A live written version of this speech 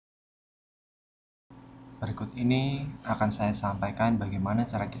Berikut ini akan saya sampaikan bagaimana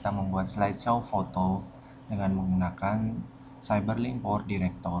cara kita membuat slideshow foto dengan menggunakan Cyberlink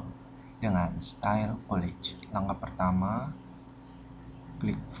PowerDirector dengan style Collage. Langkah pertama,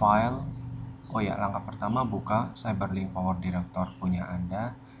 klik file. Langkah pertama buka Cyberlink PowerDirector punya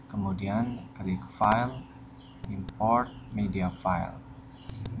Anda, kemudian klik file, import media file.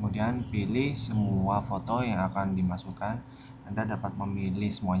 Kemudian pilih semua foto yang akan dimasukkan. Anda dapat memilih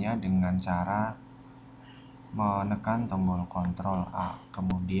semuanya dengan cara menekan tombol Ctrl A,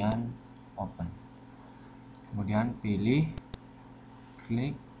 kemudian open. Kemudian pilih,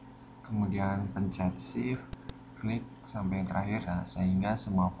 klik, kemudian pencet shift, klik sampai yang terakhir sehingga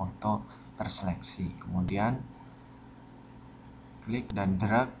semua foto terseleksi. Kemudian klik dan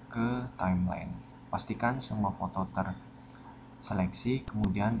drag ke timeline. Pastikan semua foto terseleksi,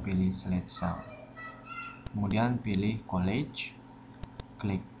 kemudian pilih slideshow. Kemudian pilih collage,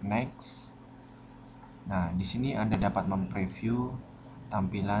 klik next. Nah, di sini Anda dapat mempreview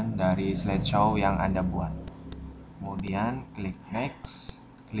tampilan dari slideshow yang Anda buat. Kemudian klik next,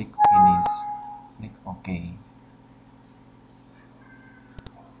 klik finish, klik OK.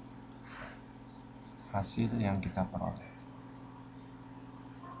 Hasil yang kita peroleh.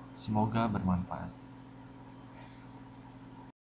 Semoga bermanfaat.